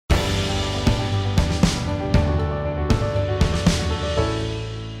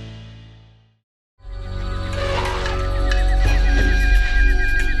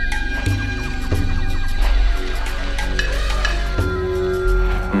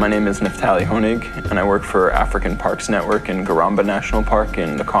My name is Naftali Honig, and I work for African Parks Network in Garamba National Park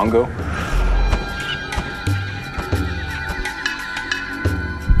in the Congo.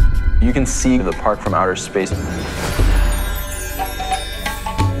 You can see the park from outer space.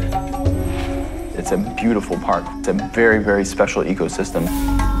 It's a beautiful park. It's a very, very special ecosystem.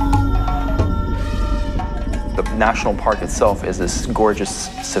 The national park itself is this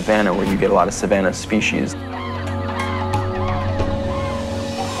gorgeous savanna where you get a lot of savanna species.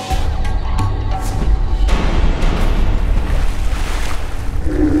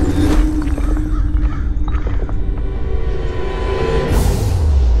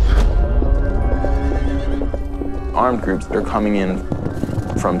 Armed groups that are coming in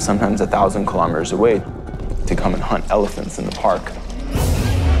from sometimes 1,000 kilometers away to come and hunt elephants in the park.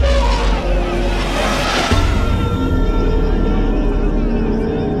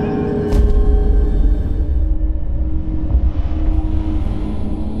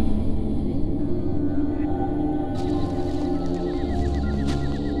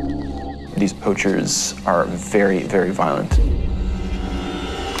 These poachers are very, very violent.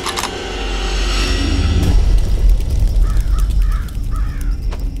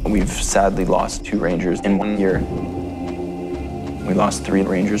 We've sadly lost 2 rangers in 1 year. We lost 3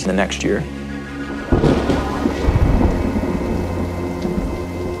 rangers the next year.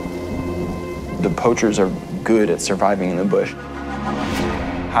 The poachers are good at surviving in the bush.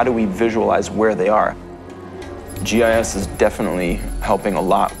 How do we visualize where they are? GIS is definitely helping a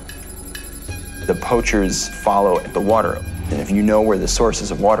lot. The poachers follow the water, and if you know where the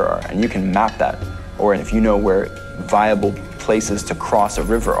sources of water are, and you can map that, or if you know where viable places to cross a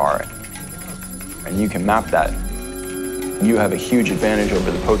river are, and you can map that, you have a huge advantage over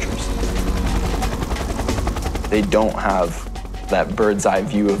the poachers. They don't have that bird's eye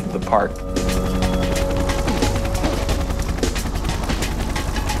view of the park.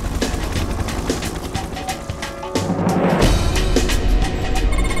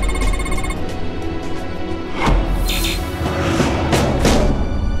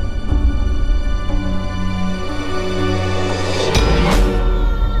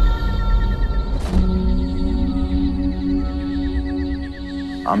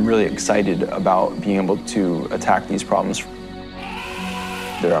 I'm really excited about being able to attack these problems.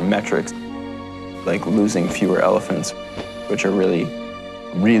 There are metrics like losing fewer elephants, which are really,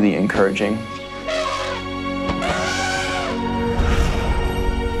 really encouraging.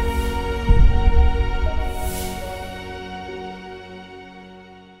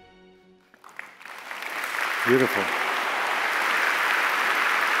 Beautiful.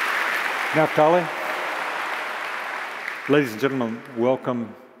 Naftali? Ladies and gentlemen,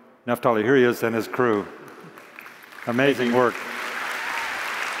 welcome Naftali. Here he is and his crew. Amazing work.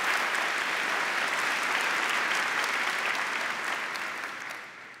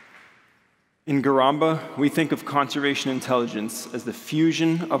 In Garamba, we think of conservation intelligence as the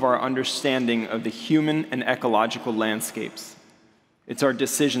fusion of our understanding of the human and ecological landscapes. It's our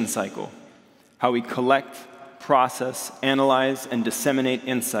decision cycle, how we collect, process, analyze, and disseminate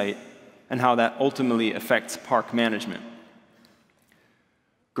insight, and how that ultimately affects park management.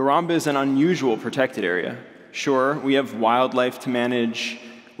 Garamba is an unusual protected area. Sure, we have wildlife to manage,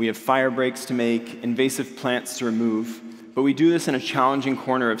 we have fire breaks to make, invasive plants to remove, but we do this in a challenging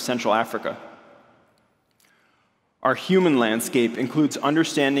corner of Central Africa. Our human landscape includes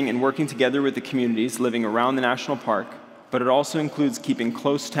understanding and working together with the communities living around the national park, but it also includes keeping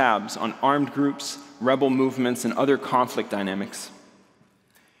close tabs on armed groups, rebel movements, and other conflict dynamics.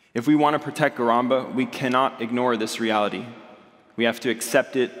 If we want to protect Garamba, we cannot ignore this reality. We have to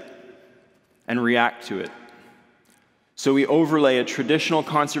accept it and react to it. So we overlay a traditional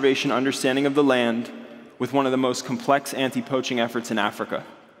conservation understanding of the land with one of the most complex anti-poaching efforts in Africa.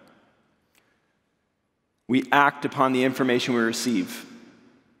 We act upon the information we receive.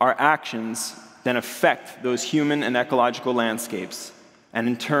 Our actions then affect those human and ecological landscapes, and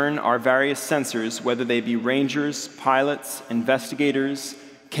in turn, our various sensors, whether they be rangers, pilots, investigators,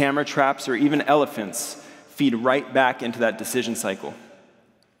 camera traps, or even elephants, feed right back into that decision cycle.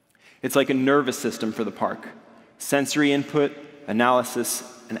 It's like a nervous system for the park. Sensory input, analysis,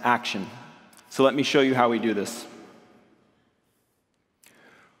 and action. So let me show you how we do this.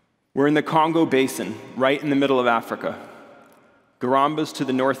 We're in the Congo Basin, right in the middle of Africa. Garamba's to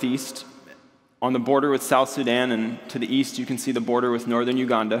the northeast, on the border with South Sudan, and to the east you can see the border with northern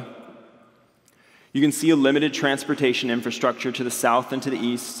Uganda. You can see a limited transportation infrastructure to the south and to the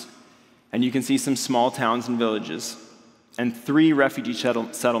east, and you can see some small towns and villages, and 3 refugee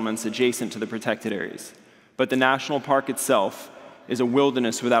settlements adjacent to the protected areas. But the national park itself is a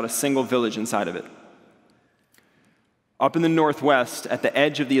wilderness without a single village inside of it. Up in the northwest, at the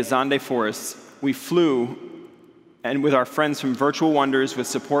edge of the Azande forests, we flew, and with our friends from Virtual Wonders with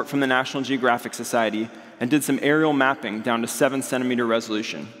support from the National Geographic Society, and did some aerial mapping down to 7-centimeter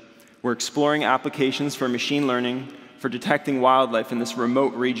resolution. We're exploring applications for machine learning for detecting wildlife in this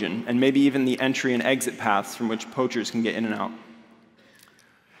remote region, and maybe even the entry and exit paths from which poachers can get in and out.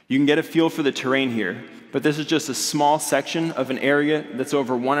 You can get a feel for the terrain here, but this is just a small section of an area that's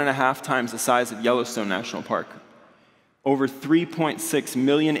over 1.5 times the size of Yellowstone National Park. Over 3.6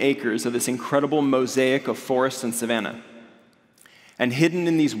 million acres of this incredible mosaic of forest and savanna. And hidden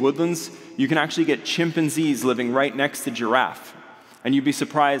in these woodlands, you can actually get chimpanzees living right next to giraffe. And you'd be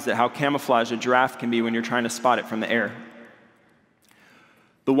surprised at how camouflaged a giraffe can be when you're trying to spot it from the air.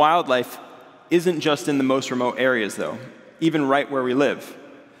 The wildlife isn't just in the most remote areas, though, even right where we live.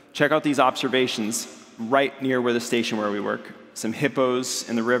 Check out these observations right near where the station where we work. Some hippos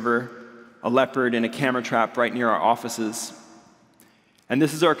in the river, a leopard in a camera trap right near our offices. And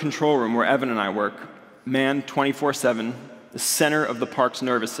this is our control room where Evan and I work, manned 24/7, the center of the park's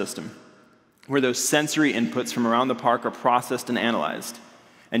nervous system, where those sensory inputs from around the park are processed and analyzed.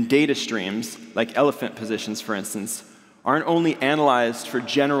 And data streams, like elephant positions, for instance, aren't only analyzed for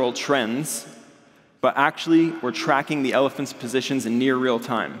general trends, but actually we're tracking the elephant's positions in near real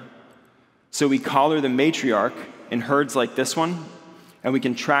time. So we collar the matriarch in herds like this one, and we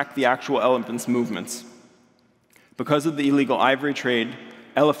can track the actual elephant's movements. Because of the illegal ivory trade,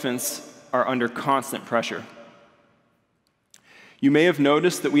 elephants are under constant pressure. You may have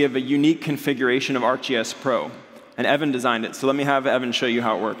noticed that we have a unique configuration of ArcGIS Pro, and Evan designed it, so let me have Evan show you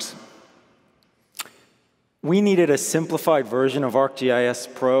how it works. We needed a simplified version of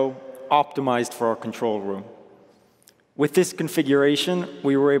ArcGIS Pro optimized for our control room. With this configuration,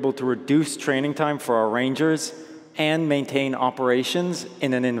 we were able to reduce training time for our rangers and maintain operations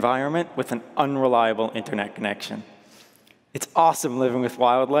in an environment with an unreliable internet connection. It's awesome living with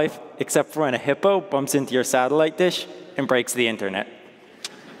wildlife, except for when a hippo bumps into your satellite dish and breaks the internet.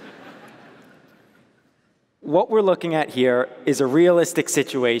 What we're looking at here is a realistic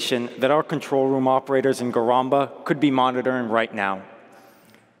situation that our control room operators in Garamba could be monitoring right now.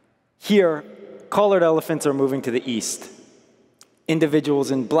 Here, collared elephants are moving to the east.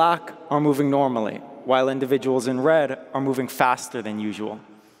 Individuals in black are moving normally, while individuals in red are moving faster than usual.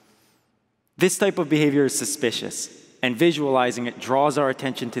 This type of behavior is suspicious, and visualizing it draws our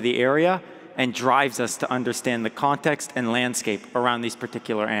attention to the area and drives us to understand the context and landscape around these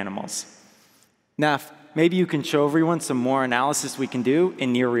particular animals. Naf, maybe you can show everyone some more analysis we can do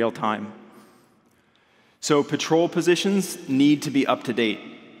in near real time. So patrol positions need to be up to date.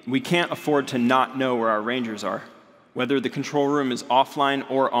 We can't afford to not know where our rangers are. Whether the control room is offline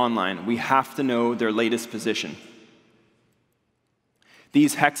or online, we have to know their latest position.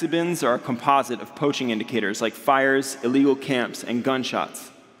 These hexabins are a composite of poaching indicators like fires, illegal camps, and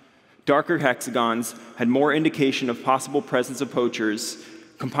gunshots. Darker hexagons had more indication of possible presence of poachers,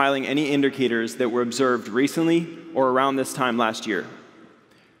 compiling any indicators that were observed recently or around this time last year.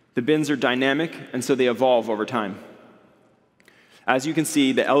 The bins are dynamic, and so they evolve over time. As you can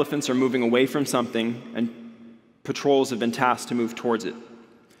see, the elephants are moving away from something, and patrols have been tasked to move towards it.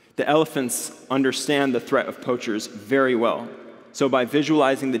 The elephants understand the threat of poachers very well, so by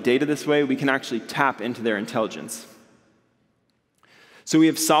visualizing the data this way, we can actually tap into their intelligence. So we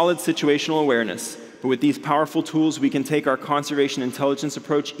have solid situational awareness, but with these powerful tools, we can take our conservation intelligence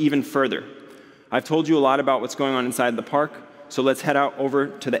approach even further. I've told you a lot about what's going on inside the park, so let's head out over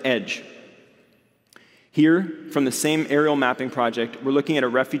to the edge. Here, from the same aerial mapping project, we're looking at a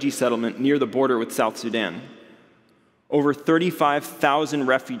refugee settlement near the border with South Sudan. Over 35,000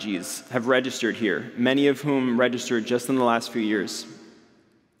 refugees have registered here, many of whom registered just in the last few years.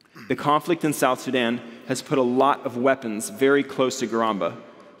 The conflict in South Sudan has put a lot of weapons very close to Garamba,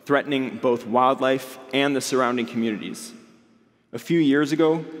 threatening both wildlife and the surrounding communities. A few years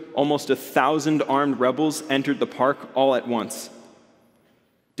ago, almost 1,000 armed rebels entered the park all at once.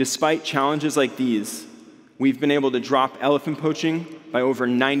 Despite challenges like these, we've been able to drop elephant poaching by over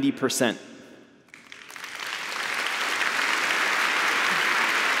 90%.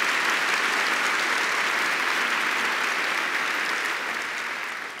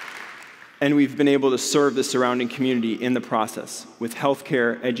 And we've been able to serve the surrounding community in the process with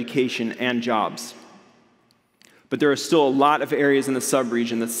healthcare, education, and jobs. But there are still a lot of areas in the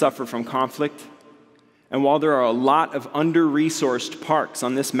sub-region that suffer from conflict. And while there are a lot of under-resourced parks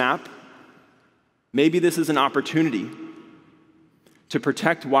on this map, maybe this is an opportunity to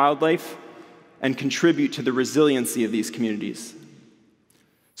protect wildlife and contribute to the resiliency of these communities.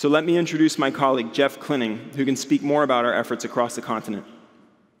 So let me introduce my colleague, Jeff Klinning, who can speak more about our efforts across the continent.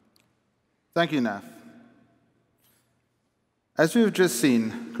 Thank you, Naf. As we have just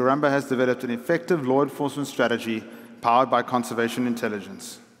seen, Garamba has developed an effective law enforcement strategy powered by conservation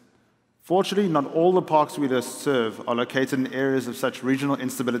intelligence. Fortunately, not all the parks we serve are located in areas of such regional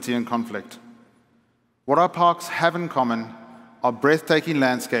instability and conflict. What our parks have in common are breathtaking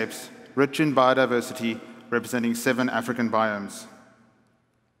landscapes, rich in biodiversity, representing 7 African biomes.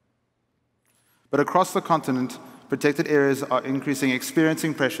 But across the continent, protected areas are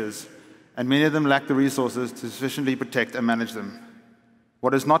experiencing pressures, and many of them lack the resources to sufficiently protect and manage them.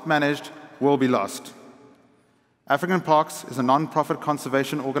 What is not managed will be lost. African Parks is a non-profit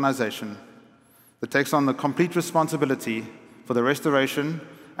conservation organization that takes on the complete responsibility for the restoration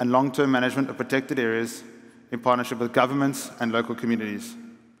and long-term management of protected areas in partnership with governments and local communities.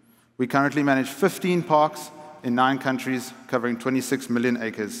 We currently manage 15 parks in 9 countries, covering 26 million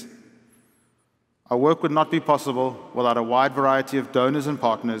acres. Our work would not be possible without a wide variety of donors and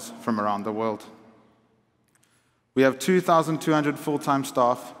partners from around the world. We have 2,200 full-time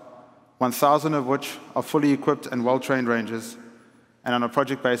staff, 1,000 of which are fully equipped and well-trained rangers, and on a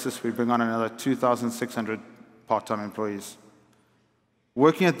project basis, we bring on another 2,600 part-time employees.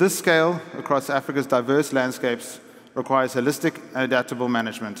 Working at this scale across Africa's diverse landscapes requires holistic and adaptable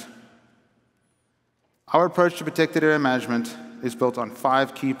management. Our approach to protected area management is built on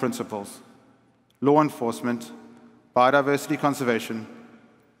 5 key principles: law enforcement, biodiversity conservation,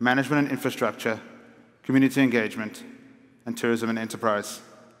 management and infrastructure, community engagement, and tourism and enterprise.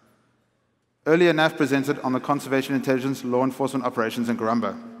 Earlier, NAF presented on the conservation intelligence law enforcement operations in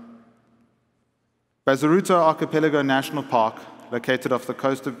Garamba. Bazaruto Archipelago National Park, located off the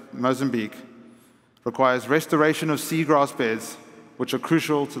coast of Mozambique, requires restoration of seagrass beds, which are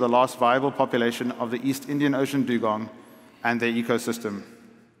crucial to the last viable population of the East Indian Ocean dugong and their ecosystem.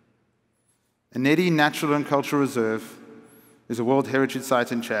 Nedi Natural and Cultural Reserve is a World Heritage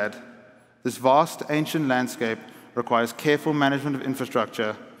Site in Chad. This vast, ancient landscape requires careful management of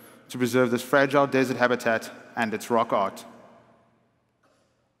infrastructure to preserve this fragile desert habitat and its rock art.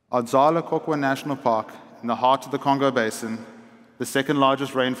 Adzala Kokwa National Park, in the heart of the Congo Basin, the 2nd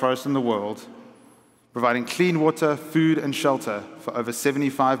largest rainforest in the world, providing clean water, food, and shelter for over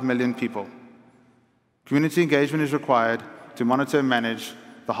 75 million people. Community engagement is required to monitor and manage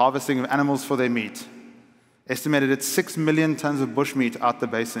the harvesting of animals for their meat, estimated at 6 million tons of bushmeat out the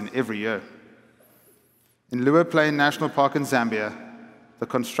basin every year. In Luwa Plain National Park in Zambia, the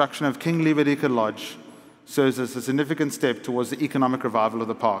construction of King Lebedeker Lodge serves as a significant step towards the economic revival of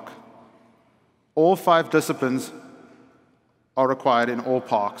the park. All 5 disciplines are required in all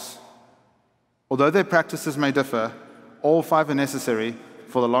parks. Although their practices may differ, all 5 are necessary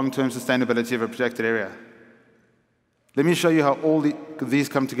for the long-term sustainability of a protected area. Let me show you how all these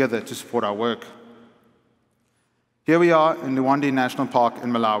come together to support our work. Here we are in Luwandi National Park in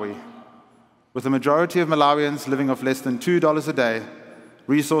Malawi. With the majority of Malawians living off less than $2 a day,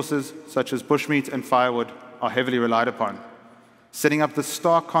 resources such as bushmeat and firewood are heavily relied upon, setting up the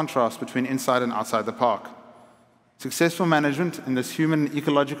stark contrast between inside and outside the park. Successful management in this human and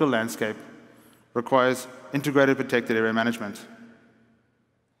ecological landscape requires integrated protected area management.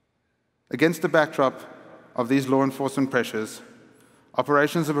 Against the backdrop of these law enforcement pressures,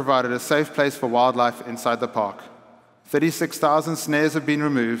 operations have provided a safe place for wildlife inside the park. 36,000 snares have been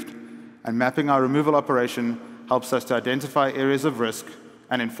removed, and mapping our removal operation helps us to identify areas of risk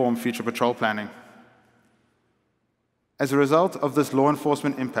and inform future patrol planning. As a result of this law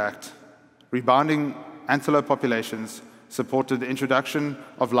enforcement impact, rebounding antelope populations supported the introduction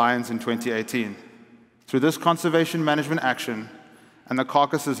of lions in 2018. Through this conservation management action and the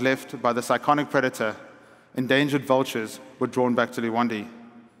carcasses left by this iconic predator, endangered vultures were drawn back to Luwandi.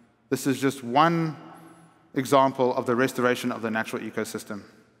 This is just one example of the restoration of the natural ecosystem.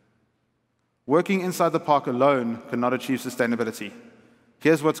 Working inside the park alone cannot achieve sustainability.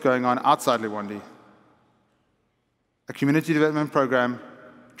 Here's what's going on outside Luwandi. A community development program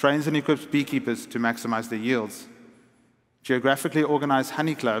trains and equips beekeepers to maximize their yields. Geographically organized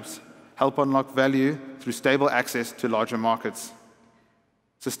honey clubs help unlock value through stable access to larger markets.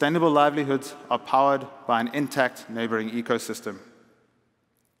 Sustainable livelihoods are powered by an intact neighboring ecosystem.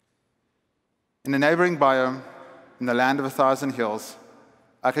 In a neighboring biome, in the land of 1,000 hills,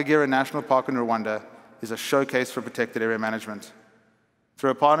 Kagura National Park in Rwanda is a showcase for protected area management. Through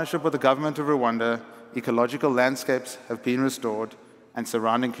a partnership with the government of Rwanda, ecological landscapes have been restored and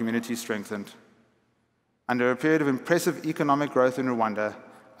surrounding communities strengthened. Under a period of impressive economic growth in Rwanda,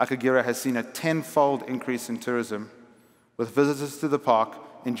 Kagura has seen a 10-fold increase in tourism, with visitors to the park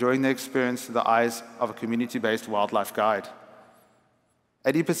enjoying the experience through the eyes of a community-based wildlife guide.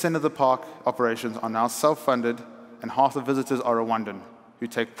 80% of the park operations are now self-funded, and half the visitors are Rwandan, who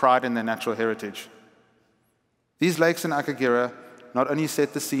take pride in their natural heritage. These lakes in Kagura not only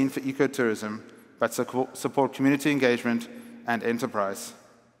set the scene for ecotourism, but support community engagement and enterprise.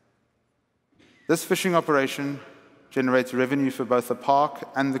 This fishing operation generates revenue for both the park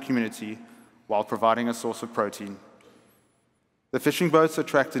and the community while providing a source of protein. The fishing boats are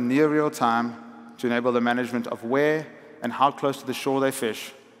tracked in near real time to enable the management of where and how close to the shore they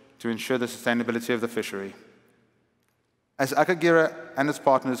fish to ensure the sustainability of the fishery. As Kagura and its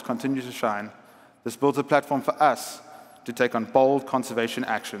partners continue to shine, this builds a platform for us to take on bold conservation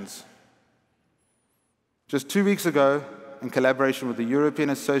actions. Just 2 weeks ago, in collaboration with the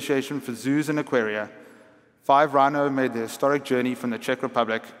European Association for Zoos and Aquaria, 5 rhino made the historic journey from the Czech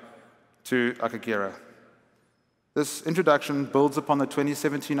Republic to Kagura. This introduction builds upon the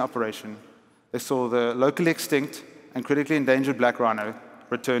 2017 operation. They saw the locally extinct and critically endangered black rhino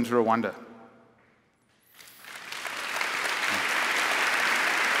return to Rwanda.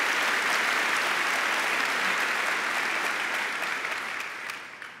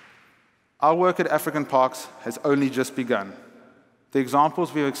 Our work at African parks has only just begun. The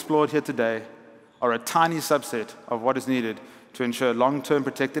examples we have explored here today are a tiny subset of what is needed to ensure long-term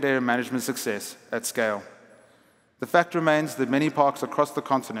protected area management success at scale. The fact remains that many parks across the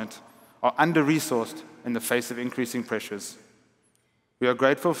continent are under-resourced in the face of increasing pressures. We are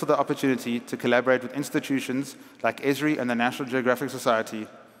grateful for the opportunity to collaborate with institutions like Esri and the National Geographic Society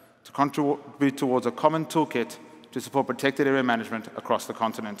to contribute towards a common toolkit to support protected area management across the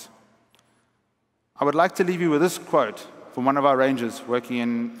continent. I would like to leave you with this quote from one of our rangers working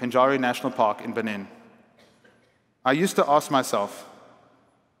in Penjari National Park in Benin. I used to ask myself,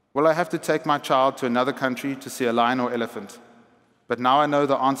 will I have to take my child to another country to see a lion or elephant? But now I know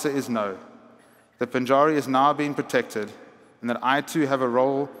the answer is no. The Penjari is now being protected, and that I too have a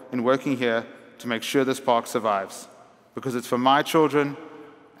role in working here to make sure this park survives, because it's for my children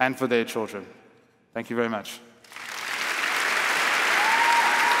and for their children. Thank you very much.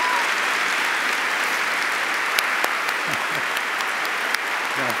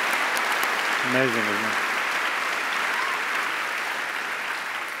 Amazing, isn't it?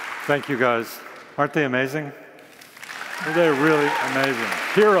 Thank you, guys. Aren't they amazing? They're really amazing.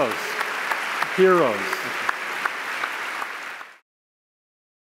 Heroes. Heroes.